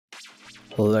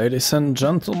Ladies and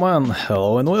gentlemen,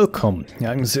 hello and welcome.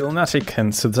 I'm Zilnatic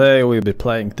and today we'll be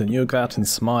playing the new god in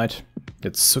Smite.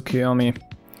 It's Tsukuyomi.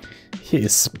 He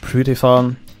is pretty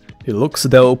fun, he looks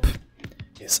dope,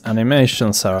 his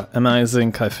animations are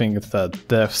amazing. I think that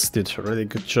devs did a really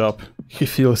good job. He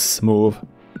feels smooth.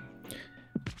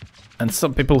 And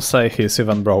some people say he's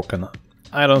even broken.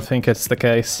 I don't think it's the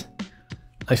case.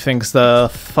 I think the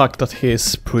fact that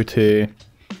he's pretty...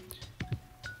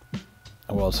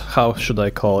 well, how should I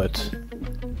call it?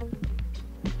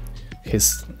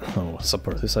 He's... oh,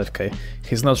 support is AFK.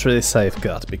 He's not really safe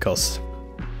god because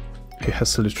he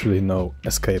has literally no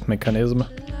escape mechanism.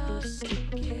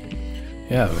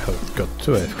 Yeah, we have got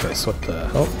 2 AFKs, what the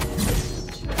hell?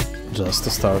 Just to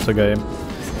start the game.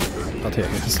 But yeah,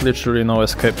 he has literally no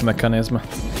escape mechanism.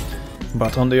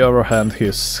 But on the other hand, he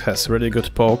has really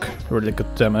good poke, really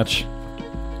good damage.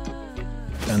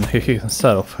 And he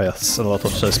himself has a lot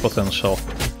of chase potential,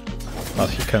 but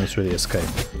he can't really escape.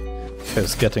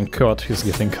 He's getting caught,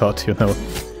 you know.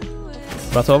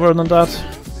 But other than that,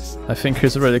 I think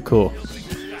he's really cool.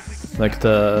 Like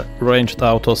the ranged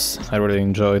autos, I really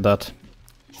enjoy that.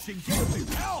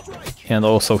 And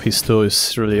also his 2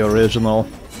 is really original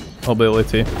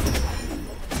ability.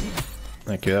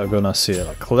 Like you are gonna see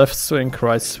like left swing,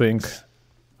 right swing,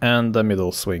 and the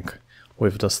middle swing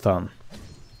with the stun.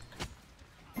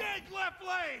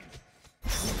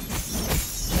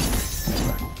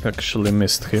 Actually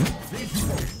missed him.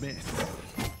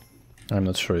 I'm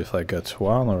not sure if I get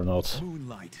 1 or not.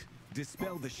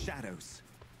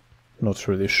 Not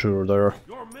really sure there.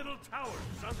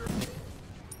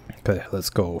 Okay, let's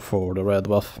go for the red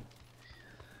buff.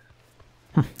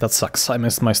 That sucks, I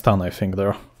missed my stun I think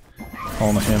there.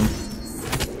 On him.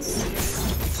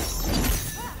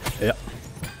 Yeah.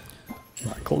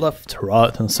 Like left,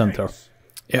 right and center.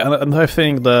 Yeah, and I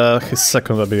think his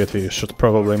second ability should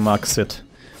probably max it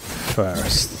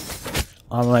first.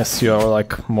 Unless you're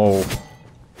like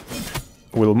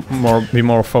be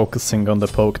more focusing on the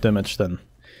poke damage than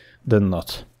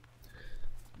not.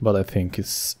 But I think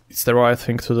it's the right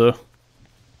thing to do.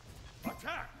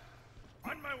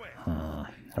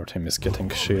 Our team is getting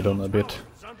shit on a bit.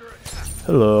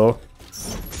 Hello.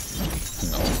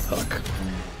 No, fuck.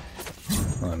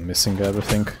 I'm missing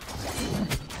everything.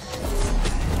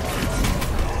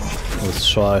 Let's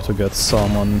try to get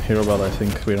someone here, but I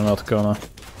think we're not gonna.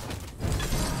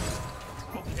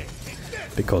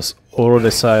 Because Oro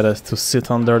decided to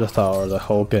sit under the tower the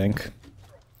whole gang.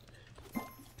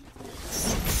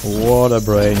 What a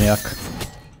brainiac.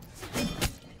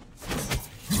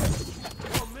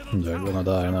 They're gonna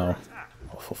die now.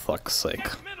 Oh, for fuck's sake.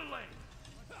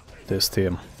 This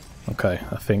team. Okay,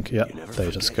 I think, yeah,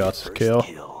 they just got kill.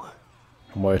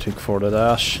 I'm waiting for the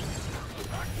dash.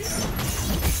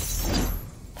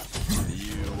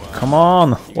 Come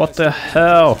on! What the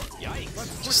hell?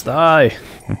 Just die!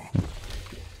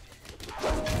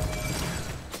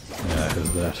 Yeah,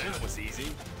 who's that?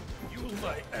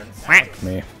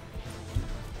 Me.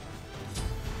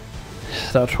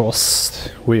 That was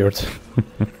weird.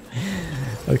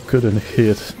 I couldn't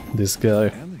hit this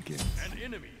guy.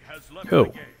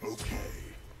 Oh.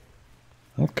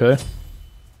 Okay.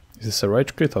 Is this a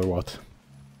rage crit or what?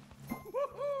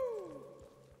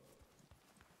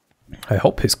 I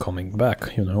hope he's coming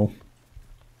back, you know.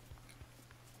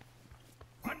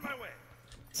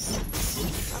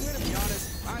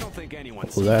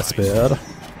 Well, that's bad.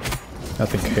 I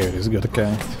think Hades got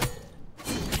ganked.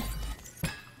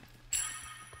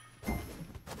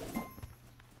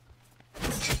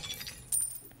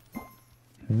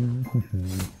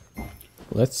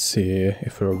 Let's see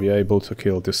if we'll be able to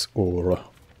kill this aura.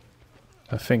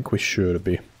 I think we should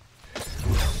be.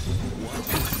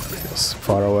 It's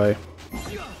far away.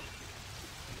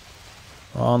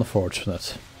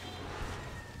 Unfortunate.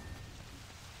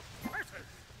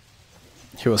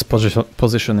 He was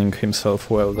positioning himself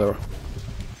well there.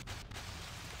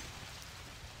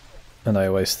 And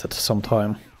I wasted some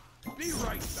time.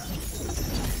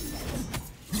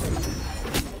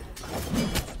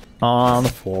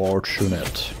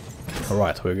 Unfortunate.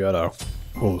 Alright, we got our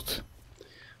ult,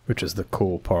 which is the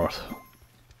cool part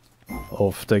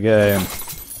of the game.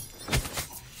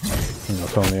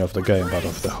 Not only of the game, but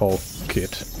of the whole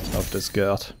kit of this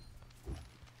god.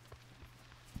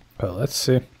 Well, let's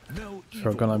see if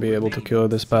we're gonna be able to kill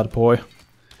this bad boy.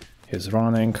 He's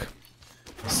running,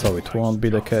 so it won't be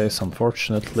the case,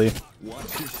 unfortunately.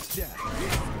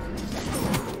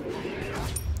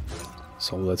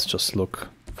 So let's just look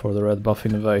for the red buff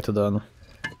invader then.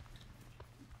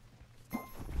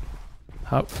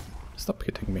 How? Stop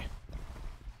hitting me.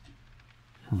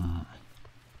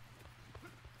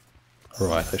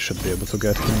 Right, I should be able to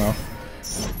get him now.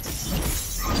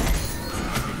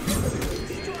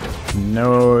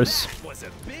 Nice.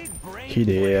 He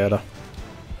did. I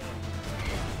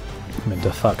mean,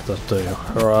 the fact that the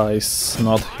Rise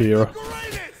not here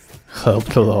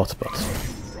helped a lot, but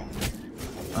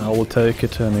I will take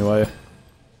it anyway.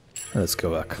 Let's go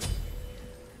back.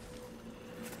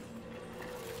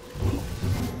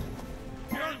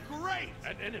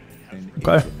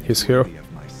 Okay, he's here.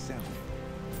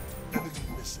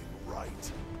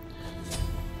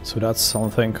 So that's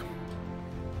something.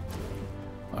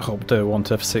 I hope they won't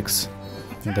F6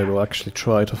 and they will actually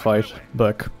try to fight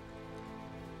back.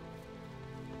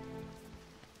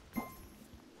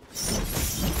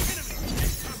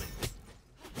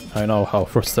 I know how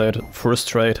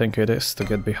frustrating it is to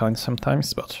get behind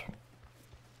sometimes, but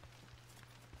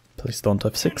please don't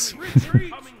F6.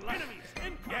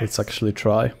 Let's actually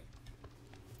try.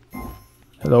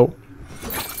 Hello.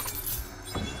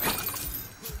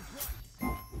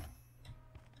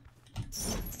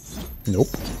 Nope.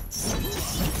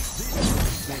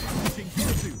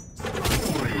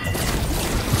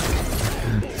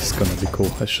 This is gonna be cool.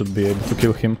 I should be able to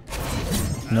kill him.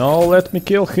 No, let me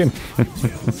kill him!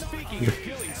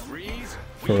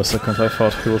 For a second I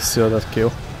thought he would steal that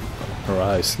kill.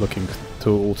 Rise looking to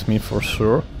ult me for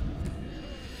sure.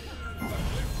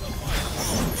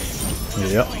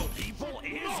 Yeah.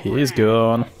 He is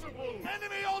gone.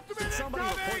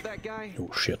 Oh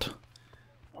shit.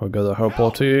 We gotta help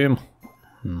our team.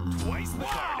 A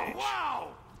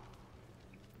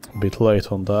bit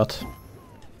late on that.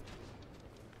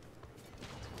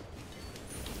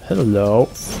 Hello.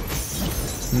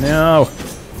 No.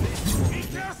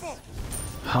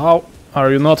 How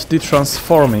are you not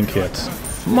detransforming yet?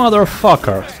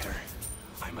 Motherfucker.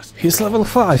 He's level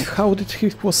 5. How did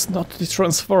he was not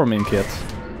detransforming yet?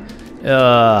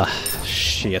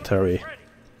 Shittery.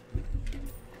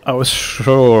 I was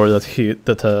sure that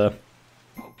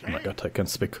oh my god, I can't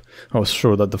speak. I was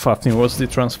sure that the Fafnir was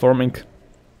detransforming,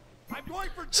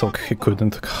 so he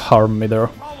couldn't harm me there.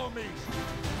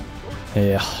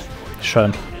 Yeah,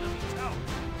 shame.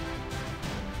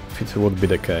 If it would be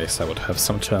the case, I would have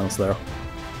some chance there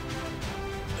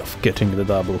of getting the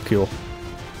double kill.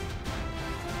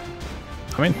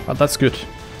 I mean, but that's good.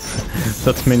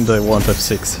 That means they won't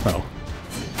F6 now.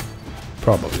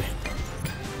 Probably.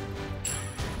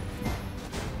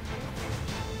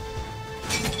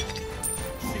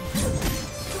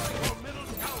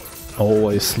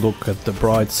 Always look at the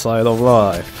bright side of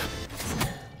life.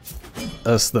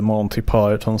 As the Monty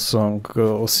Python song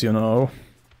goes, you know.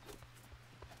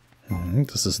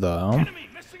 This is down.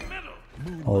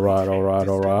 Alright, alright,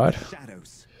 alright.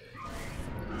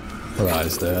 Right,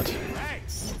 is dead.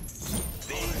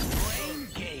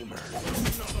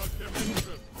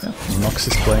 Yeah, Nox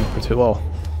is playing pretty well.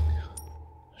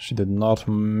 She did not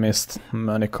miss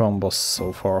many combos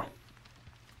so far.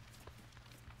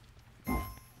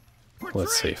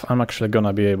 Let's see if I'm actually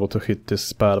gonna be able to hit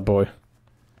this bad boy.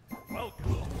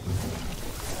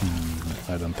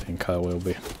 I don't think I will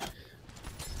be.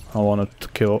 I wanted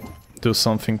to do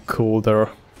something cool there.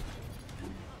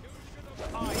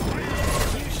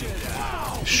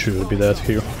 Should be dead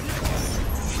here.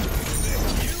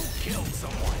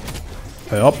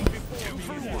 Yup.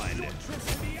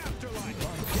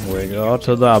 We got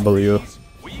a W.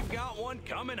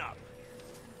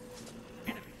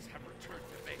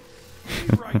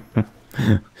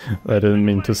 I didn't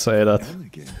mean to say that.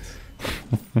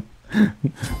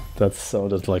 That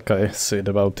sounded like I said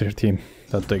about their team,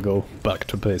 that they go back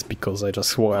to base because I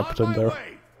just wiped them there.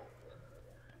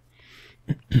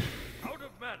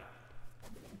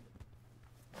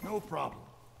 No problem.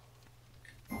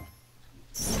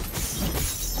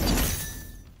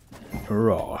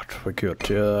 Right, we got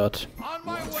that.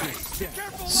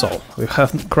 So, we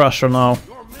have Crusher now.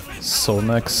 So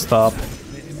next up,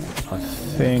 I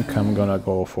think I'm gonna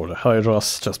go for the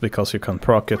Hydras, just because you can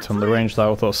proc it on the ranged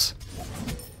autos.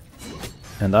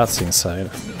 And that's insane.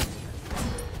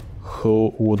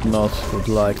 Who would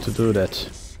like to do that?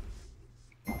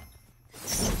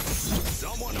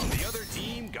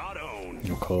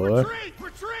 Okay.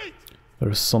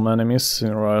 There's some enemies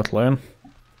in right lane.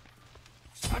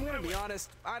 I'm gonna be honest,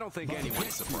 I don't think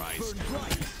anyone's surprised.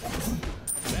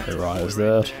 Rise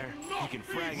that.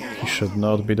 He should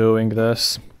not be doing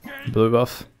this. Blue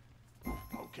buff.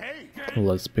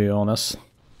 Let's be honest.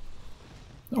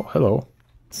 Oh, hello.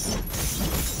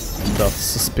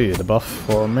 That's a speed buff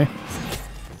for me.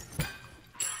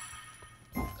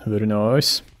 Very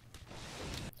nice.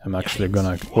 I'm actually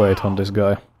gonna wait on this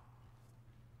guy,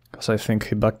 because I think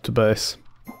he back to base.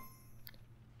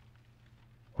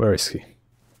 Where is he?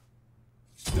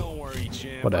 worry,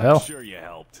 champ. What the hell? I'm sure you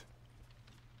helped.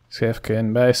 CFK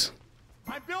in base.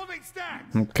 I'm building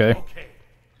stacks. Okay. Okay.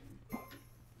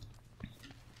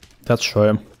 Let's show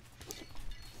him.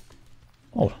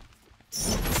 Oh.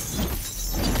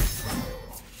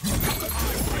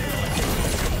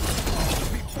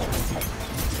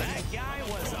 That guy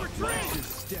was a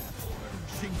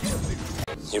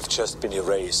You've just been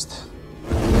erased.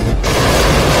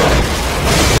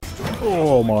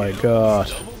 Oh my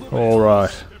god.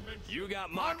 Alright. You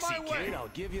got Moxie, kid. I'll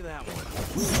give you that one.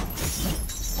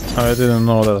 I didn't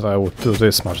know that I would do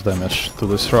this much damage to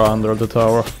this row under the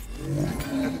tower.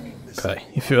 Okay,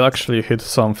 if you actually hit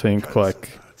something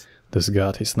like this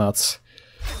god, he's nuts.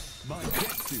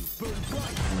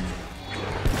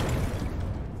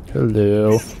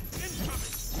 Hello.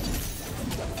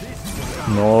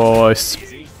 Nice.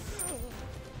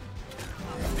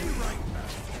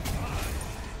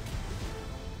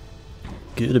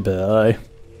 Goodbye.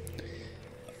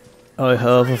 I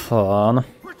have fun.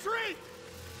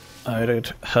 I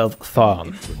did have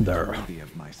fun there.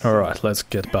 Alright, let's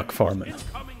get back farming.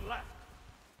 Coming left.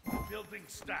 Building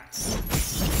stacks.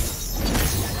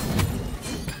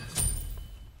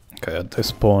 Okay, at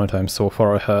this point I'm so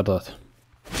far ahead that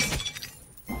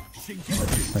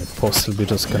I possibly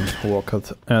just can walk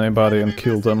at anybody and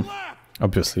kill them.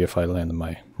 Obviously if I land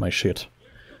my shit.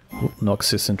 Ooh,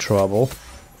 Nox is in trouble.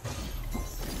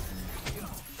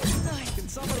 Can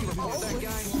somebody report that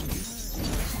guy?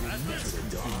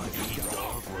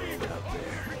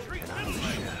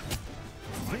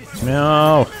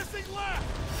 Meow!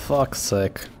 Fuck's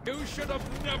sake. You should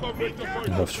have never been the first.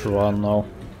 I have to run now.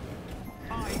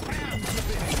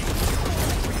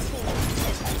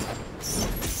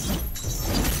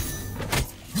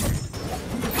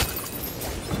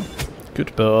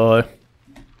 Goodbye.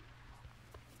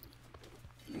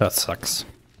 That sucks.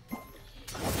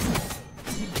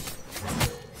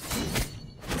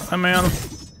 I mean,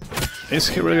 is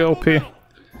he really OP?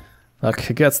 Like,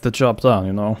 he gets the job done,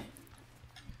 you know?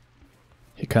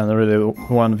 He can really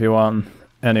 1v1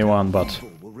 anyone, but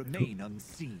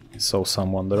so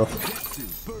someone there.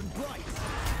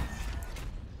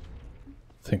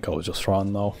 Think I'll just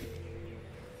run now.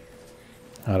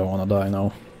 I don't wanna die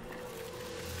now.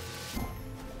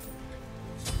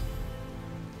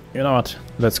 You know what?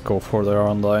 Let's go for the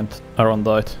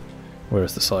Arondite. Where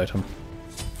is this item?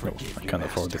 Oh, I can't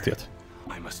afford it yet.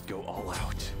 I must go all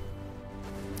out.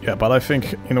 Yeah, but I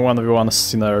think in 1v1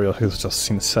 scenario he's just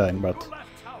insane, but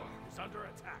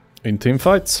in team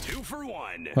fights, 2 for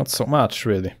 1. not so much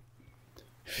really.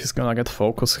 If he's gonna get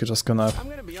focused, he's just gonna I'm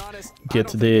gonna be honest. get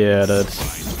deaded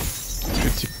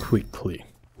pretty quickly.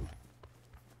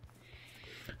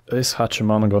 Is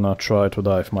Hachiman gonna try to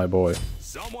dive my boy?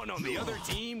 Someone on the other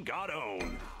team got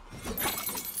owned.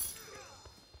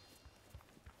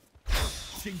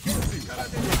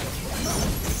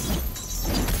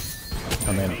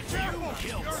 I mean, if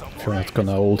you're not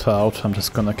gonna ult out, I'm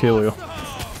just gonna kill you.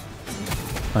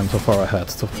 I'm so far ahead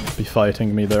to be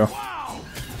fighting me there.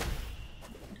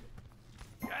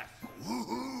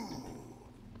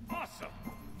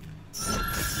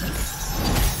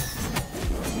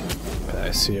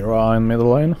 I see Ra in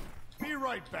middle lane. Be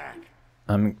right back.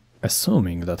 I'm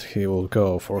assuming that he will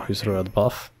go for his red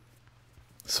buff.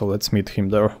 So let's meet him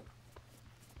there.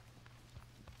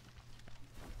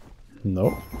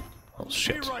 No. Oh Be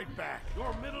shit. right back.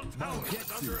 Your middle tower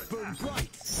is under attack.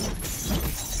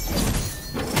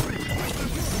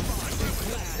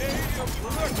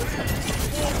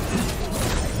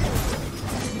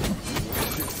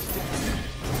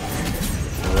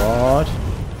 Right.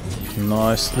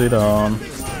 Nicely done.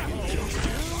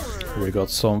 We got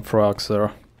some frags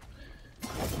there.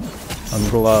 I'm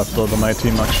glad that my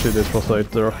team actually did rotate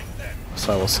there, because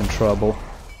I was in trouble.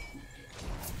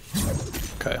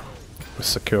 Okay, we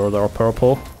secured our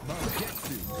purple.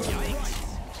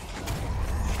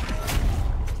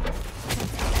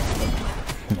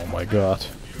 Oh my god,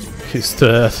 he's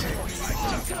dead.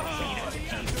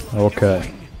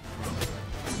 Okay.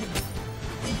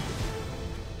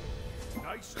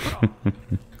 Nice job.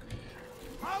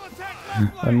 I'll attack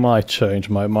left I might change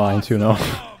my mind, you know.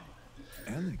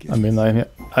 I mean, I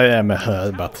am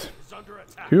ahead, but is under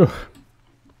attack. phew,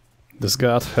 this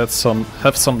god have some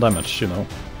damage, you know.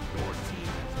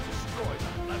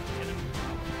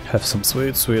 Have some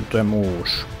sweet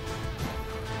damage.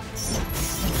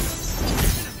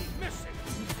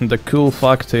 The cool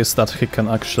fact is that he can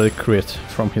actually crit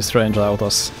from his range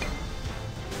autos.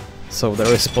 So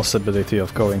there is possibility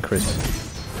of going crit.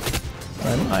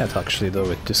 I might actually do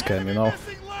it this game, you know.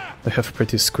 They have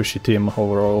pretty squishy team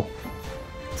overall.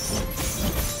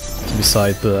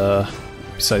 Beside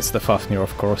besides the Fafnir,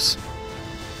 of course.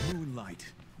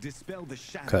 Moonlight, dispel the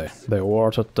shadows. Okay, they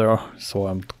warded there, so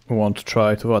I want to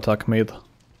try to attack mid.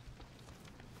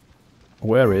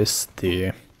 Where is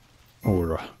the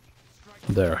Ura?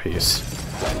 There he is.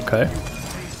 Okay.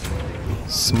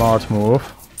 Smart move.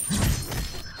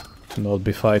 To not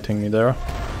be fighting me there.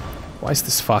 Why is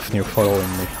this Fafnir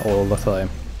following me all the time?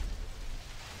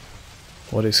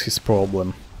 What is his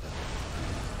problem?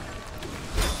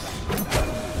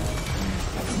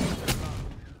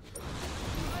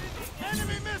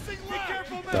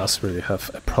 Does really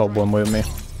have a problem with me.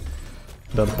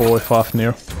 That boy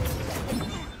Fafnir.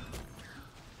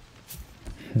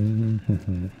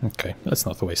 Okay, let's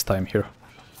not waste time here.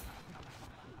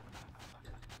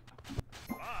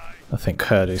 I think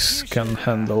Hades can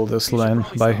handle this lane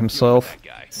by himself.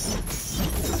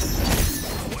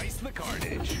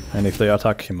 And if they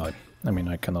attack him, I mean,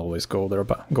 I can always go there,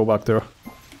 go back there.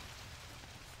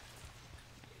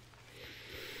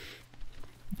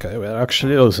 Okay, we're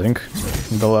actually losing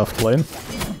in the left lane,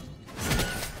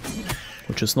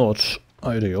 which is not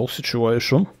ideal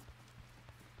situation.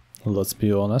 Let's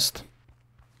be honest.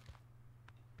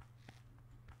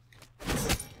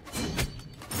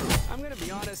 I'm gonna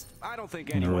be honest, I don't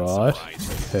think anyone's Right,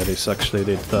 surprised. Hades actually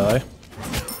did die.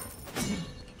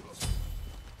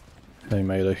 They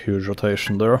made a huge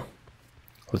rotation there.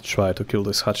 Let's try to kill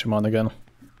this Hachiman again.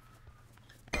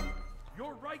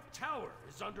 Your right tower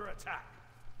is under attack.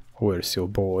 Where's your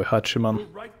boy Hachiman? Your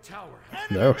right tower.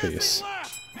 There he is.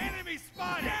 Enemy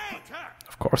spotted. Attack.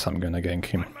 Of course I'm gonna gank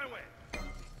him. My way.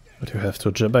 But you have to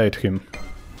debate him.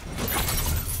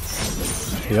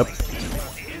 Yep.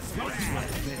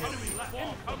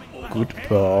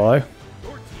 Goodbye.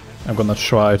 I'm gonna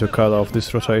try to cut off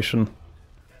this rotation.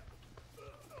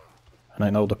 And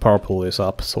I know the purple is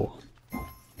up, so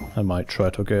I might try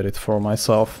to get it for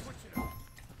myself.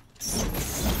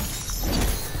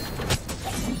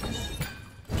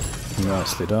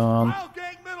 Nicely done. I'll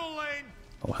gang middle lane.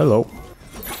 Oh, hello.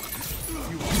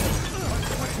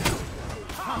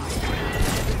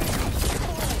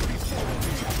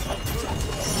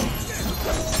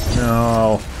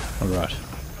 No. Alright.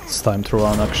 It's time to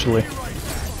run, actually.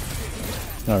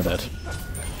 They're dead.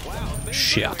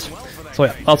 Shit. So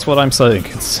yeah, that's what I'm saying.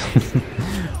 It's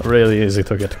really easy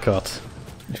to get cut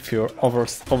if you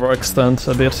overextend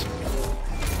a bit.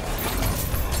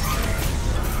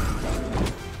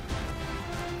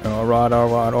 Alright,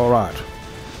 alright, alright.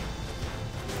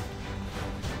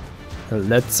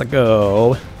 Let's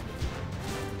go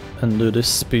and do this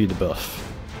speed buff.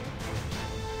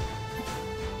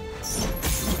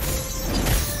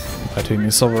 My team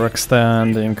is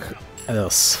overextending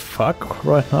as fuck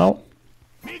right now.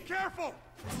 Be careful.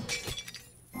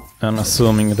 I'm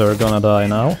assuming they're gonna die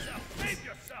now.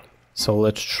 So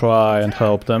let's try and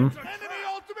help them. Enemy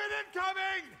ultimate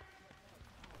incoming.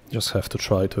 Just have to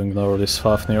try to ignore this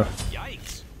Fafnir.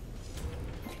 Yikes.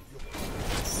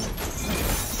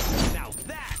 Now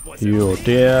that was You're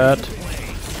dead.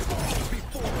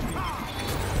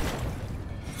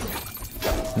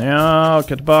 Now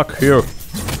get back here.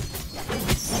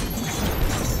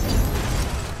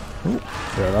 Ooh,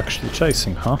 they're actually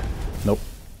chasing, huh? Nope.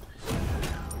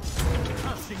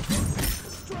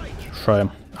 Try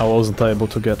him. I wasn't able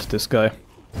to get this guy.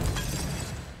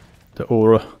 The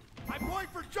Aura. I'm going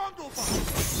for jungle bomb.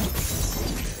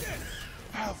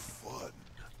 Have fun.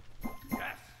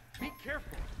 Yes. Be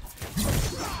careful.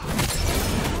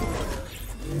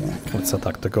 Let's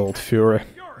attack the Gold Fury.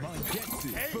 Fury.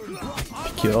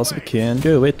 Because we can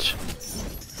do it.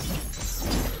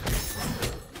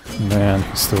 Man,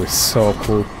 this dude is so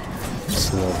cool.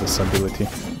 Just love this ability.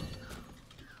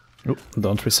 Oop,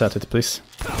 don't reset it, please.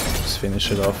 Just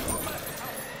finish it off.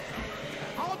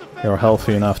 You're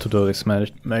healthy enough to do this,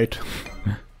 mate.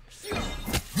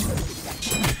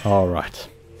 Alright.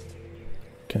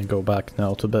 Can you go back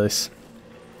now to base?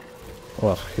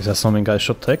 Well, is that something I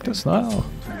should take this now?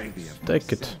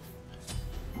 Take it.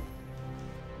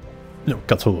 No,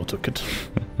 Cthulhu took it.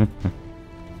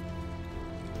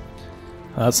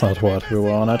 That's not what we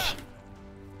wanted.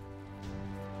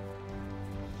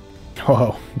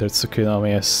 Wow, their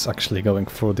Tsukuyomi is actually going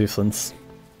for defense.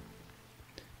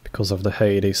 Because of the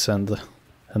Hades and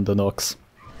the Nox.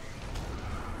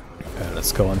 Okay,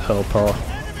 let's go and help our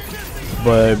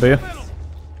baby.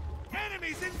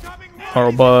 Enemies incoming.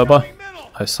 Our baby.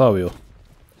 I saw you.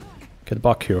 Get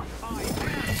back here.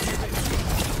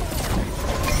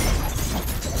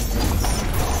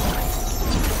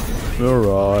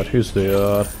 Alright, he's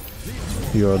dead.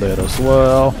 You're dead as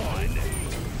well.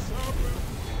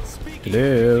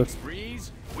 Hello.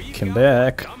 Come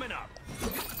back.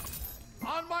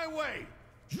 On my way.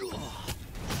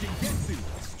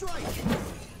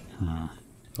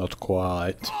 Not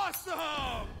quite.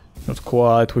 Awesome! Not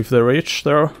quite with the reach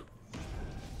there.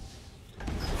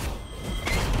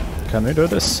 Can we do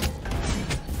this?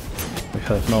 We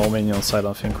have no minions, I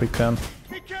don't think we can.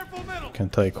 Be careful, middle. Can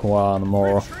take one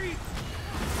more. Retreat.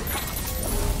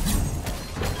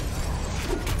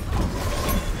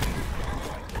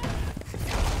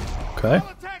 Okay.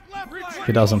 Attack left flank.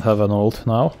 He doesn't have an ult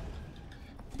now.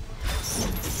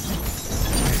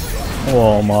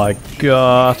 Oh my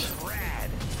god.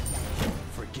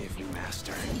 Forgive you,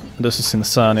 master. This is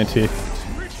insanity.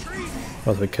 Retreat.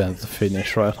 But we can't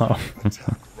finish right now.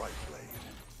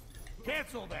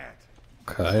 Cancel that.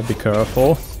 Okay, be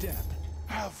careful.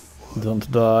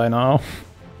 Don't die now.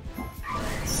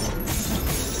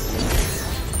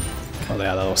 Oh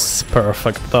yeah, that was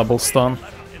perfect double stun.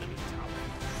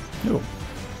 Ooh.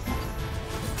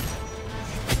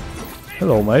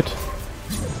 Hello, mate.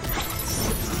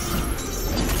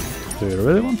 Do you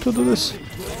really want to do this?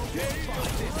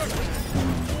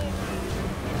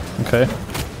 Okay.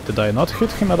 Did I not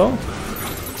hit him at all?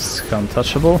 It's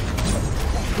untouchable.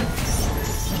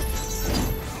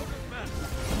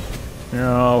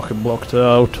 No, he blocked the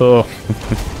auto.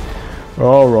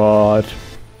 Alright.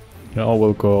 Now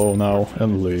we'll go now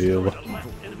and leave.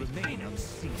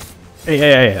 Hey,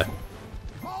 hey, hey, hey.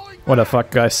 What the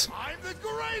fuck, guys? I'm the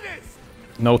greatest.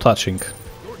 No touching.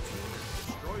 Your team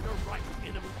destroyed a right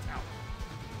enemy tower.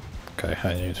 Okay,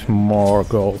 I need more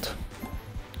gold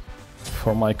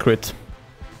for my crit.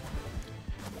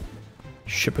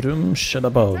 Shipadoom,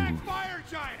 shadaboom. Fire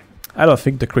giant. I don't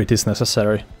think the crit is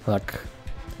necessary. Like,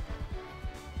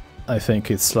 I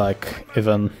think it's like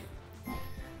even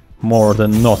more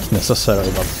than not necessary,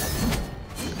 but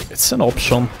it's an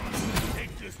option.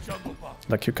 Take this jungle buff.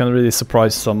 Like, you can really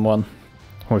surprise someone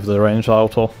with the range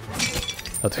auto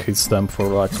that hits them for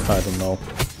like, I don't know,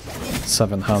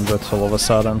 700 all of a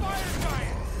sudden.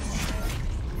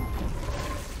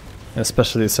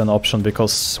 Especially it's an option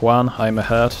because 1, I'm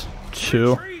ahead,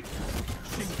 2,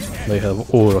 they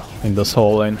have Ur in this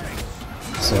whole lane,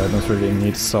 so I don't really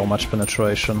need so much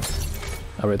penetration.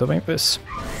 Are we doing this?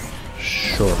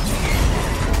 Sure.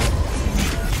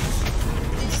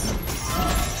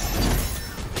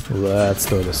 Let's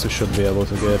do this, we should be able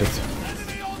to get it.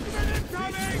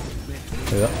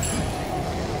 Yeah.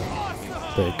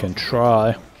 They can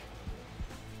try.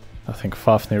 I think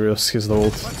Fafnir used his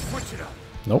ult.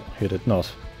 Nope, he did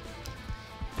not.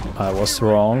 I was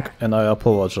wrong, and I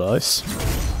apologize.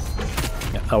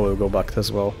 Yeah, I will go back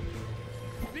as well.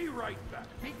 Be right back.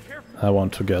 Be careful. I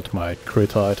want to get my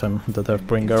crit item, the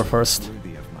Deathbringer first.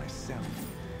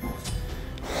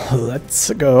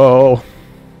 Let's go!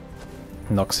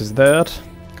 Nox is dead,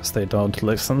 because they don't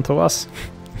listen to us.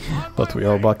 But we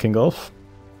are backing off.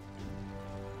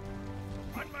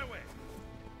 On my way.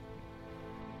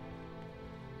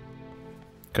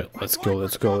 Okay, let's go,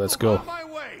 let's go, let's go. On my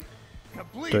way.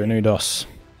 Complete. They need us.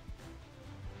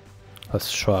 Let's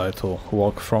try to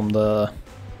walk from the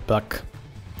back.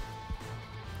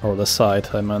 Or the side,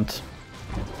 I meant.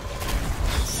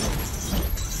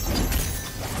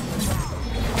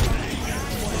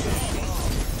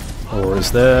 Or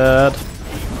is dead.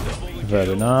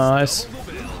 Very nice.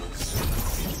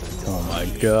 Oh my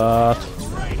god.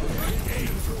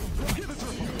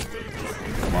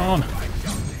 Come on.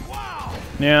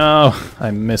 No, I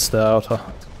missed out.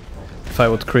 If I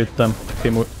would crit them, he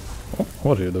would... Oh,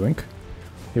 what are you doing?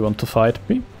 You want to fight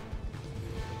me?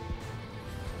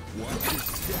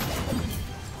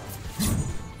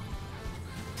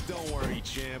 Don't worry,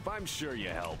 champ. I'm sure you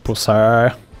help.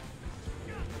 Pussy.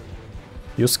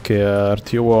 You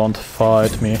scared, you won't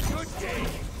fight me.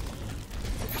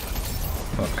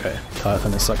 Okay,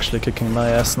 Titan is actually kicking my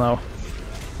ass now.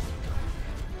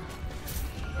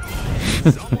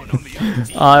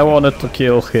 I wanted to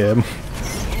kill him.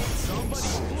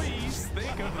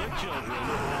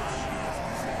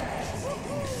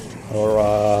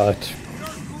 Alright,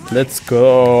 let's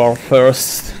go, our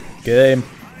first game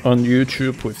on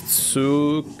YouTube with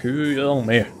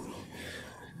Tsukuyomi.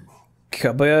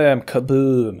 Kabam,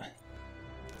 kaboom.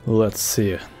 Let's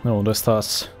see. No, this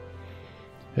does.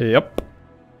 Yep.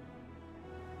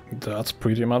 That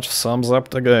pretty much sums up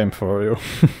the game for you.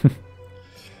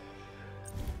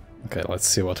 Okay, let's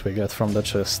see what we get from the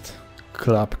chest.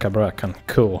 Club Cabrakan,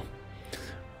 cool.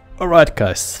 Alright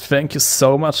guys, thank you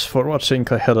so much for watching.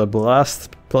 I had a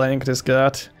blast playing this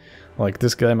guy. Like,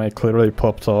 this game I clearly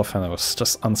popped off and I was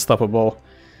just unstoppable.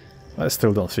 I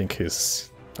still don't think he's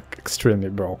like extremely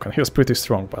broken. He was pretty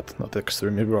strong, but not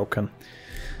extremely broken.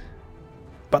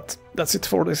 But that's it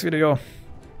for this video.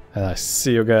 And I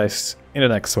see you guys in the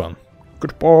next one.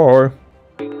 Goodbye!